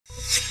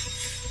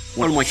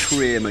One of my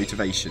career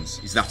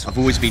motivations is that I've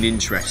always been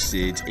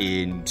interested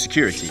in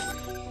security.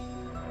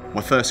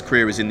 My first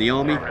career was in the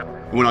army,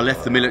 and when I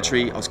left the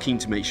military, I was keen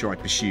to make sure I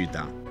pursued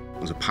that. It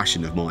was a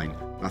passion of mine.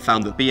 I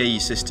found that BAE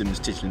Systems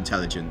Digital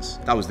Intelligence,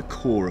 that was the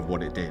core of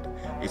what it did.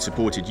 It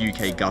supported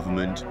UK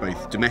government,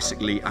 both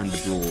domestically and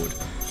abroad,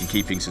 in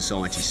keeping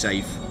society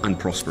safe and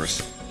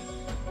prosperous.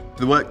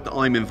 The work that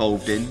I'm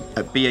involved in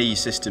at BAE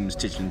Systems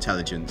Digital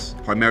Intelligence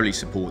primarily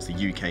supports the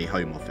UK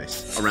Home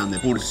Office around their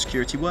border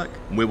security work,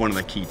 and we're one of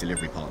their key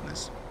delivery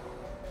partners.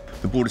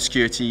 The border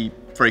security,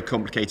 very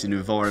complicated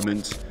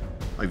environment,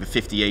 over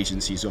 50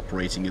 agencies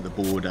operating at the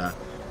border,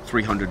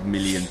 300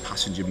 million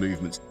passenger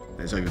movements.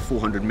 There's over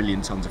 400 million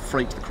tonnes of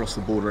freight that cross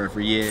the border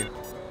every year.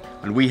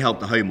 And we help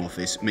the Home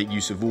Office make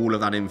use of all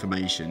of that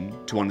information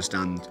to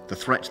understand the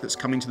threat that's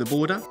coming to the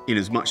border in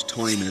as much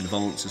time in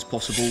advance as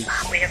possible.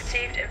 We have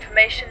received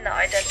information that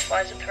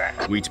identifies a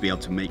threat. We to be able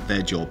to make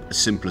their job as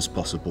simple as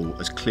possible,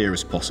 as clear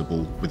as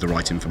possible, with the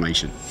right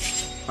information.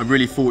 I'm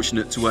really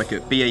fortunate to work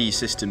at BAE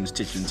Systems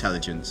Digital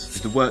Intelligence.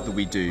 The work that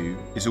we do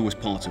is always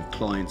part of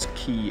clients'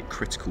 key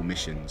critical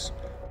missions.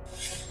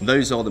 And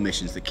those are the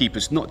missions that keep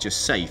us not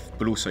just safe,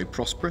 but also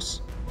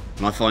prosperous.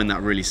 And I find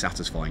that really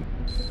satisfying.